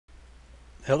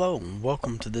Hello and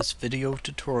welcome to this video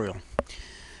tutorial.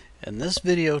 In this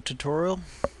video tutorial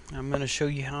I'm going to show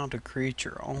you how to create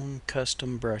your own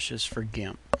custom brushes for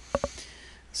Gimp.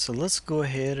 So let's go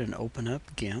ahead and open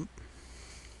up Gimp.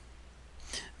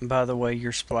 And by the way,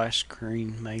 your splash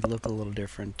screen may look a little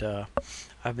different.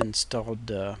 I've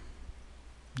installed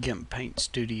Gimp Paint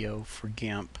Studio for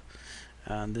Gimp.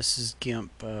 This is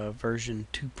Gimp version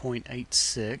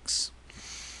 2.86.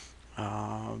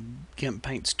 Gimp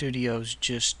Paint Studio is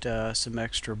just some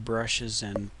extra brushes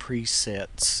and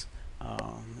presets.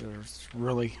 There's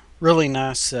really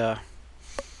nice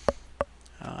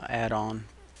add-on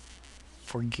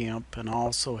for Gimp, and I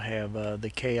also have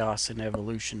the Chaos and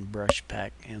Evolution brush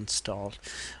pack installed.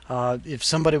 If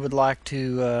somebody would like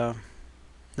to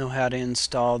know how to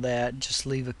install that, just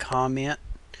leave a comment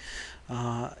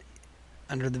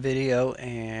under the video,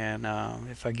 and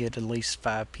if I get at least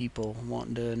 5 people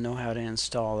wanting to know how to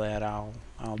install that, I'll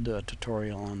do a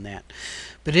tutorial on that.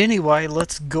 But anyway,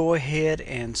 let's go ahead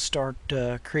and start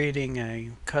creating a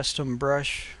custom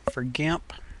brush for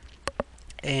Gimp.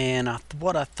 And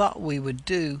what I thought we would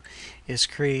do is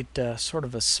create sort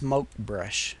of a smoke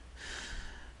brush.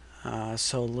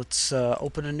 So let's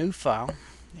open a new file,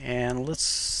 and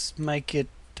let's make it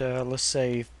let's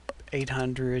say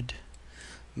 800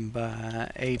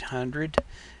 by 800,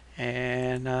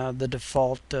 and the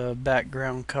default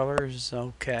background color is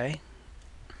okay.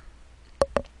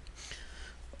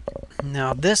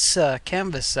 Now this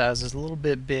canvas size is a little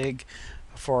bit big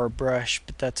for our brush,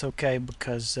 but that's okay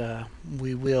because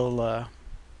we will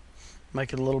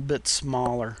make it a little bit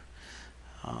smaller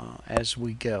as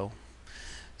we go.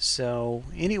 So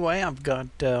anyway, I've got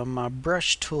my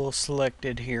brush tool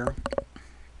selected here,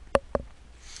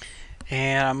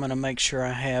 and I'm going to make sure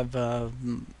I have a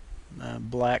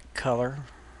black color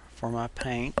for my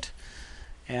paint,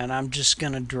 and I'm just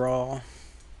going to draw a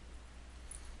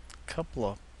couple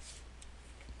of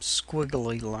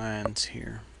squiggly lines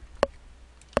here.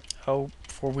 Oh,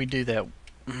 before we do that,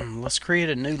 let's create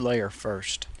a new layer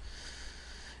first,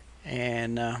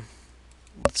 and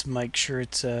let's make sure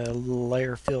it's a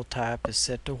layer fill type is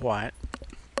set to white.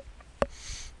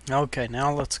 Okay,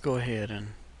 now let's go ahead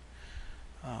and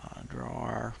draw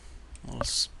our little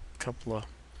couple of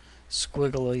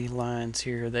squiggly lines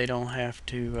here. They don't have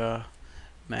to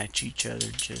match each other,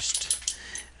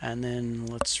 and then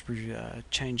let's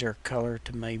change our color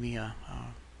to maybe a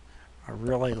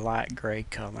really light gray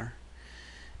color,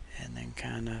 and then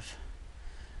kind of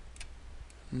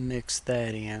mix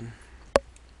that in.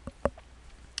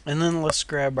 And then let's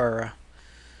grab our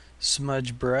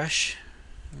smudge brush.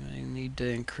 We need to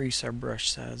increase our brush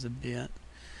size a bit,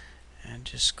 and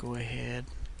just go ahead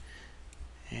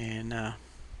and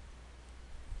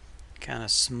kind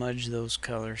of smudge those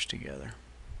colors together.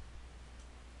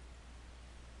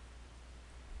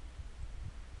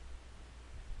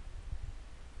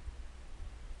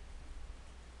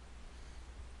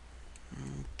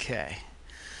 Okay,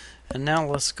 and now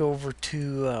let's go over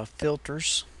to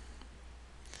filters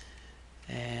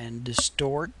and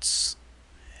distorts,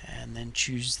 and then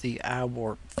choose the eye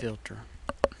warp filter.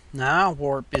 Now eye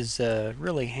warp is a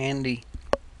really handy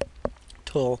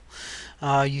tool.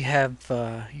 You have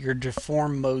your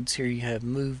deform modes here. You have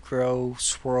move, grow,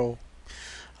 swirl,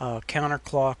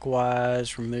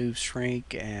 counterclockwise, remove,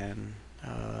 shrink, and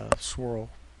swirl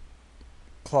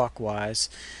clockwise.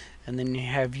 And then you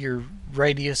have your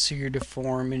radius of your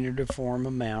deform and your deform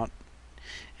amount,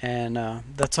 and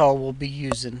that's all we'll be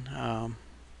using.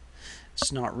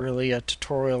 It's not really a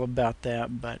tutorial about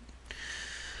that, but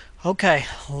okay,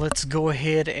 let's go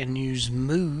ahead and use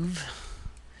move,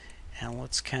 and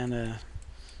let's kind of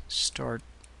start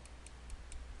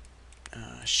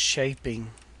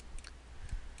shaping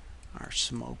our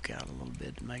smoke out a little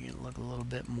bit to make it look a little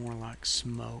bit more like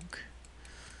smoke.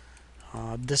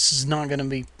 This is not going to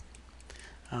be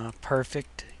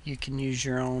perfect. You can use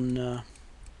your own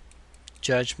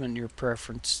judgment, your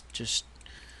preference. Just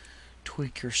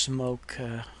tweak your smoke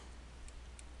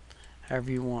however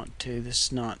you want to. This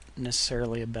is not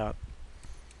necessarily about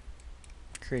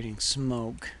creating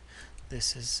smoke.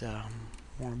 This is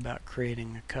more about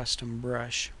creating a custom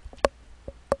brush.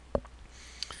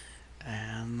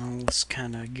 And then let's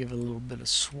kind of give it a little bit of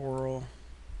swirl.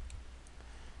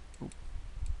 Oop,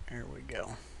 there we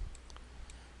go.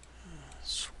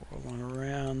 Swirling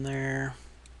around there.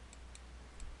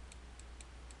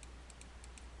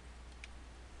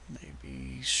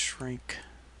 Maybe shrink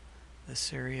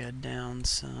this area down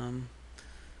some.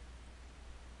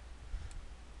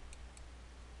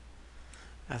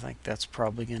 I think that's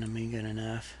probably going to be good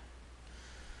enough.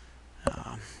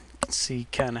 You can see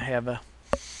kind of have a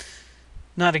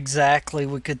Not exactly.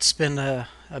 We could spend a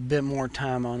bit more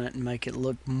time on it and make it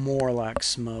look more like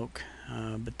smoke,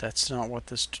 but that's not what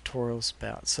this tutorial is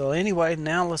about. So anyway,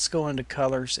 now let's go into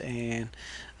colors and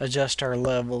adjust our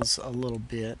levels a little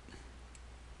bit.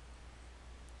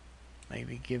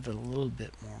 Maybe give it a little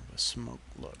bit more of a smoke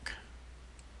look.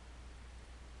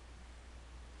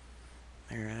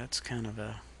 There, that's kind of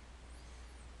a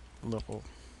little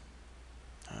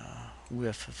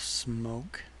whiff of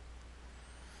smoke.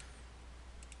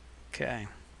 Okay,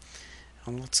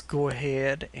 and let's go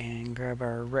ahead and grab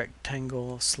our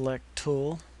rectangle select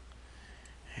tool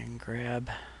and grab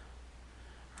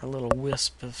our little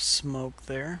wisp of smoke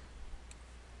there.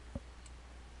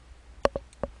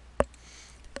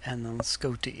 And then let's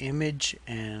go to image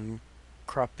and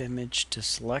crop image to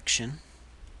selection.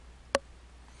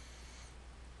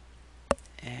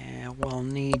 And we'll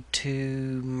need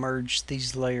to merge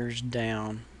these layers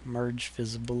down, merge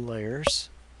visible layers.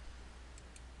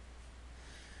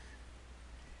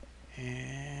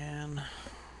 And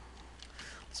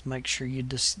let's make sure you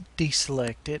just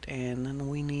deselect it, and then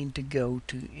we need to go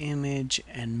to image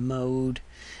and mode,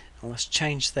 and let's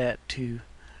change that to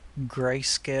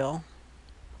grayscale,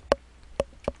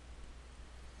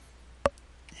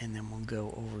 and then we'll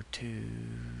go over to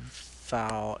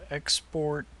file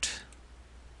export,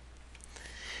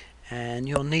 and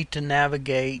you'll need to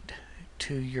navigate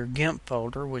to your Gimp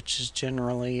folder, which is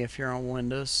generally, if you're on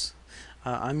Windows,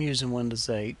 I'm using Windows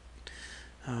 8,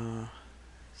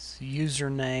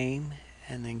 username,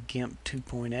 and then Gimp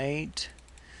 2.8,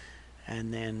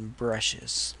 and then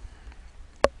brushes.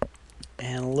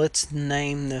 And let's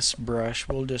name this brush,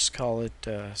 we'll just call it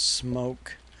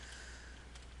smoke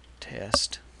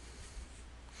test.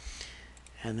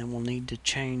 And then we'll need to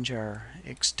change our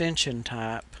extension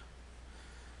type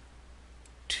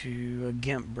to a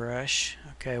Gimp brush.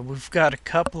 Okay, we've got a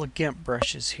couple of Gimp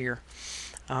brushes here.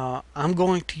 I'm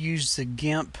going to use the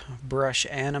Gimp brush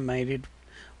animated,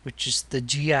 which is the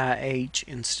GIH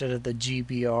instead of the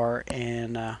GBR,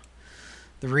 and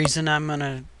the reason I'm going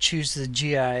to choose the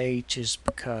GIH is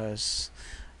because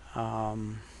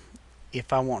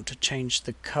if I want to change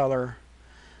the color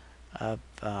of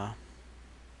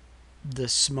the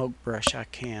smoke brush, I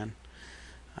can.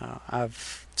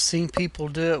 I've seen people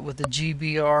do it with the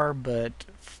GBR, but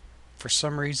for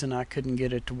some reason I couldn't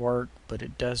get it to work, but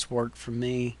it does work for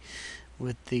me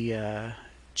with the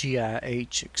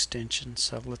GIH extension.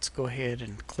 So let's go ahead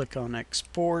and click on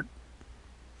export.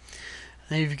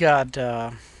 Then you've got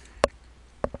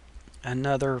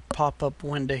another pop-up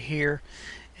window here,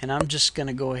 and I'm just going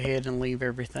to go ahead and leave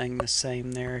everything the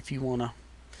same there. If you want to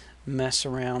mess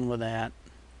around with that,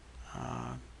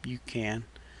 you can.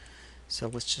 So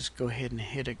let's just go ahead and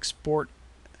hit export,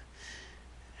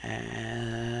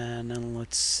 and then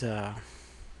let's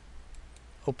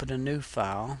open a new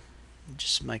file.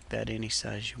 Just make that any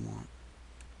size you want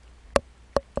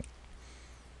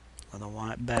with a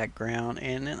white background.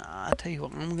 And then I tell you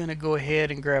what, I'm going to go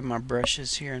ahead and grab my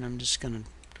brushes here, and I'm just going to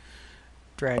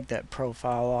drag that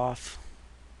profile off.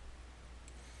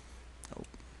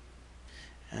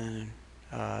 And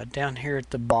down here at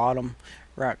the bottom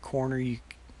right corner,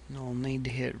 you'll need to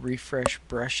hit refresh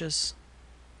brushes,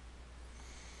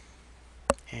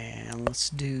 and let's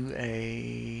do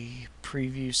a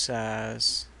preview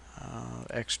size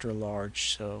extra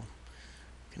large so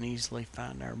we can easily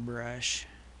find our brush.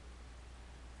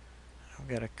 I've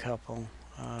got a couple.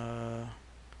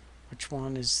 Which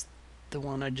one is the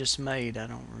one I just made? I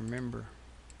don't remember.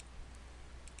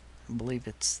 I believe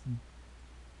it's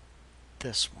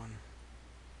this one.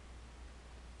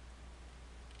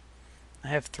 I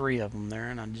have 3 of them there,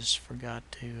 and I just forgot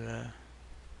to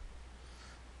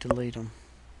delete them.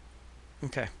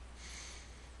 Okay,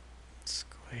 let's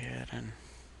go ahead and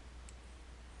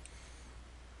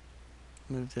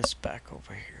move this back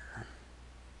over here.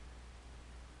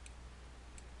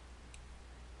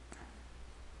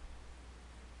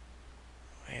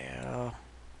 Well,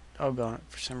 doggone it,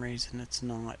 for some reason it's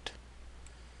not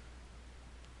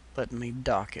letting me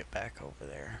dock it back over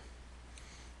there.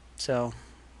 So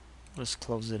let's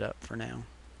close it up for now.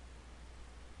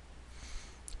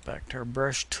 Back to our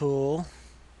brush tool.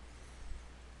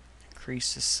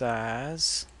 Increase the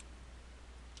size.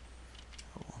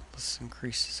 Oh, let's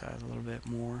increase the size a little bit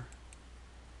more.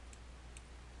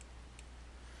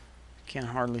 Can't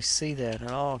hardly see that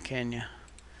at all, can you?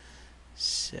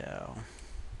 So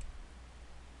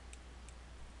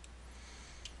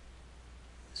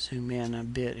zoom in a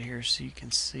bit here so you can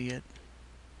see it.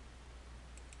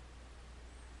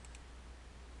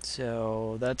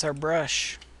 So that's our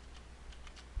brush.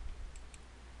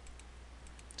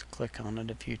 Let's click on it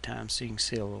a few times so you can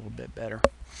see a little bit better.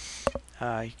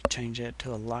 You can change that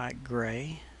to a light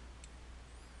gray.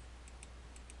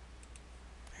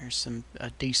 There's a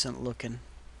decent looking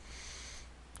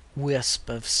wisp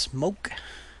of smoke.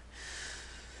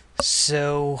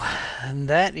 So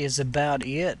that is about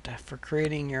it for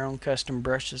creating your own custom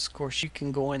brushes. Of course, you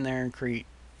can go in there and create,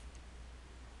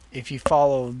 if you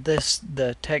follow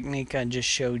the technique I just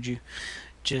showed you,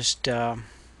 just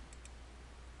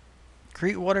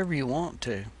create whatever you want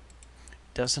to. It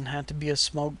doesn't have to be a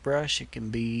smoke brush. It can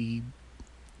be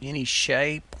any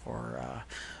shape, or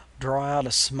draw out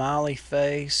a smiley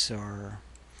face, or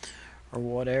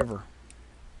whatever.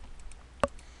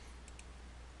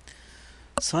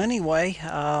 So anyway,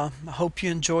 I hope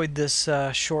you enjoyed this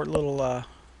short little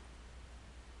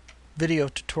video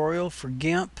tutorial for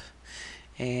Gimp.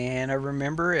 And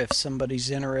remember, if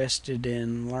somebody's interested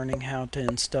in learning how to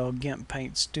install Gimp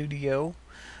Paint Studio,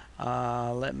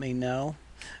 let me know.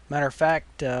 Matter of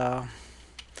fact,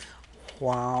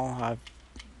 while I'm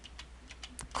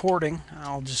recording,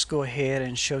 I'll just go ahead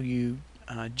and show you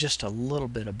just a little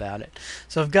bit about it.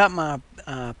 So I've got my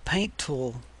paint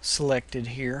tool selected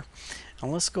here. Now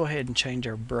let's go ahead and change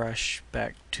our brush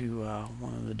back to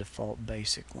one of the default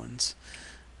basic ones.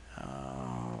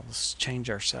 Let's change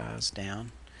our size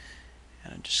down.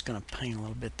 And I'm just going to paint a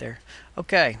little bit there.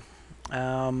 Okay.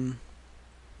 On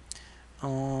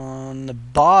the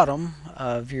bottom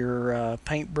of your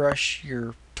paintbrush,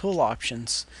 your tool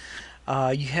options,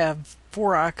 you have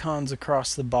 4 icons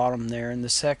across the bottom there, and the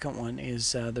second one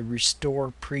is the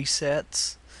Restore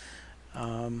Presets.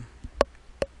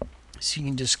 So you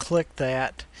can just click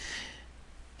that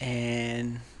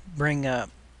and bring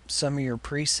up some of your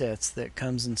presets that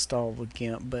comes installed with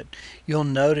Gimp, but you'll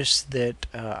notice that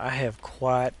I have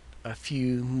quite a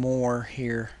few more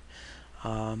here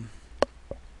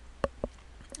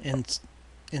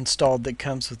installed that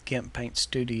comes with Gimp Paint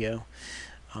Studio.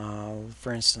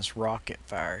 For instance, Rocket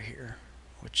Fire here,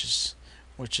 which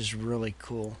is really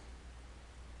cool.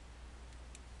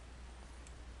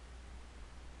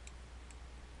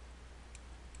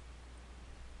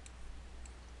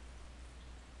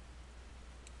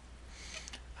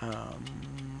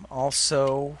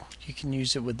 Also, you can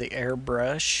use it with the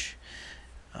airbrush.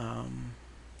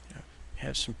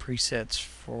 Have some presets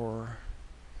for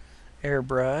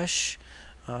airbrush.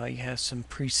 You have some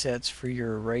presets for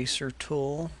your eraser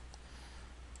tool.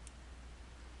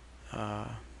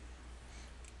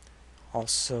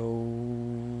 Also,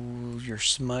 your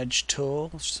smudge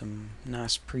tool. Some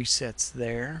nice presets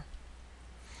there.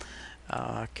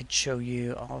 I could show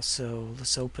you also.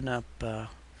 Let's open up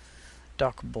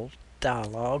dockable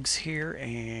dialogues here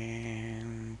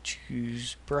and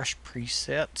choose brush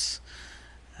presets.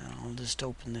 I'll just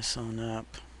open this on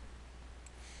up.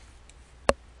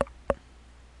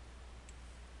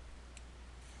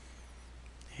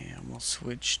 And we'll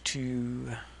switch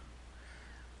to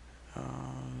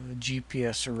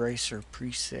GPS eraser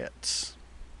presets.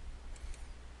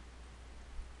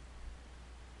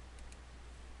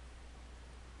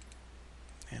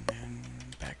 And then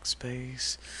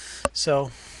backspace. So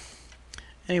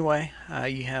anyway,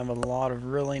 you have a lot of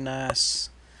really nice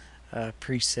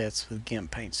presets with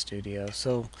Gimp Paint Studio.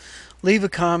 So leave a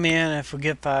comment if we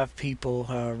get 5 people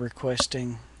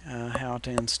requesting how to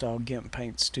install Gimp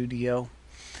Paint Studio.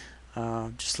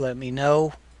 Just let me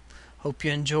know. Hope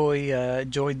you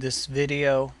enjoyed this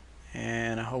video,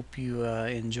 and I hope you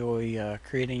enjoy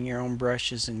creating your own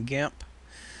brushes in Gimp.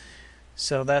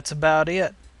 So that's about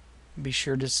it. Be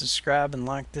sure to subscribe and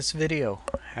like this video.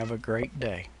 Have a great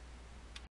day.